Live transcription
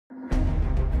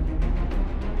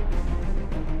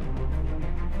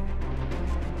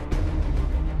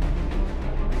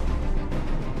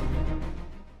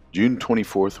June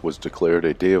 24th was declared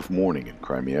a day of mourning in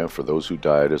Crimea for those who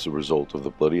died as a result of the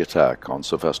bloody attack on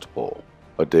Sevastopol.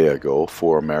 A day ago,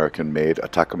 4 American-made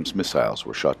ATACMS missiles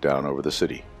were shot down over the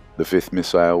city. The 5th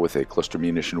missile, with a cluster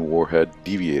munition warhead,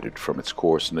 deviated from its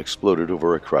course and exploded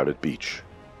over a crowded beach.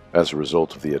 As a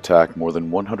result of the attack, more than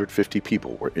 150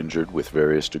 people were injured with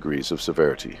various degrees of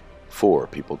severity. 4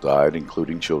 people died,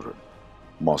 including children.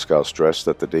 Moscow stressed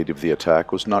that the date of the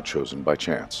attack was not chosen by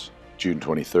chance. June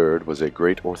 23rd was a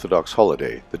great Orthodox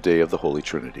holiday, the Day of the Holy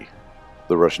Trinity.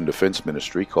 The Russian Defense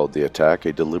Ministry called the attack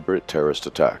a deliberate terrorist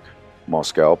attack.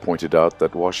 Moscow pointed out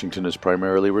that Washington is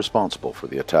primarily responsible for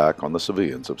the attack on the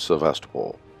civilians of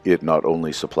Sevastopol. It not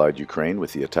only supplied Ukraine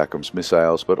with the ATACMS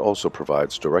missiles, but also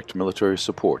provides direct military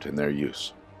support in their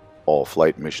use. All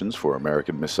flight missions for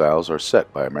American missiles are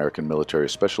set by American military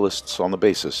specialists on the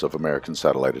basis of American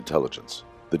satellite intelligence.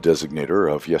 The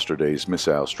designator of yesterday's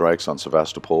missile strikes on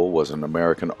Sevastopol was an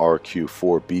American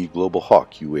RQ-4B Global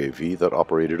Hawk UAV that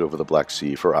operated over the Black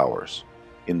Sea for hours.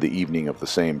 In the evening of the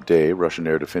same day, Russian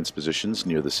air defense positions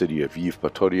near the city of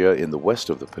Yevpatoria in the west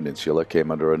of the peninsula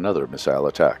came under another missile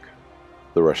attack.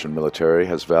 The Russian military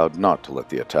has vowed not to let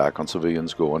the attack on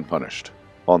civilians go unpunished.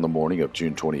 On the morning of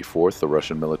June 24th, the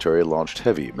Russian military launched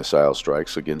heavy missile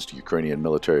strikes against Ukrainian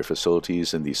military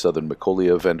facilities in the southern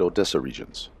Mykolaiv and Odessa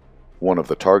regions. One of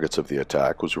the targets of the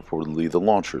attack was reportedly the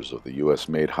launchers of the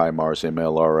US-made HIMARS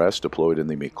MLRS deployed in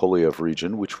the Mykolaiv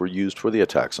region, which were used for the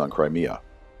attacks on Crimea.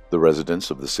 The residents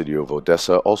of the city of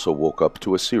Odessa also woke up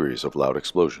to a series of loud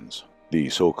explosions. The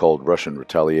so-called Russian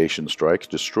retaliation strike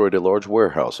destroyed a large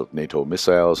warehouse of NATO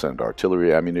missiles and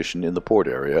artillery ammunition in the port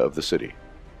area of the city.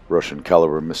 Russian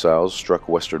caliber missiles struck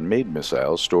Western-made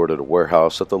missiles stored at a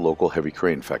warehouse at the local heavy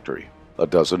crane factory. A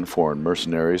dozen foreign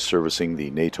mercenaries servicing the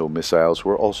NATO missiles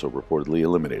were also reportedly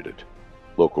eliminated.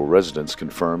 Local residents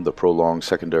confirmed the prolonged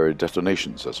secondary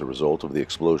detonations as a result of the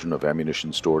explosion of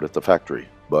ammunition stored at the factory,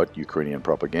 but Ukrainian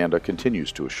propaganda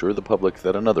continues to assure the public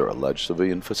that another alleged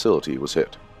civilian facility was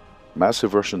hit.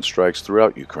 Massive Russian strikes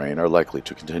throughout Ukraine are likely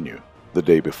to continue. The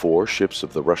day before, ships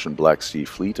of the Russian Black Sea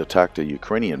Fleet attacked a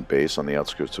Ukrainian base on the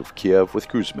outskirts of Kiev with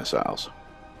cruise missiles.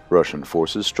 Russian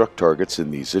forces struck targets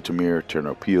in the Zhytomyr,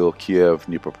 Ternopil, Kiev,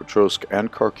 Dnipropetrovsk, and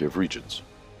Kharkiv regions.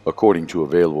 According to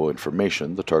available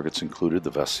information, the targets included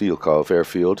the Vasilkov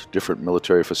airfield, different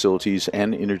military facilities,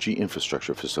 and energy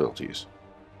infrastructure facilities.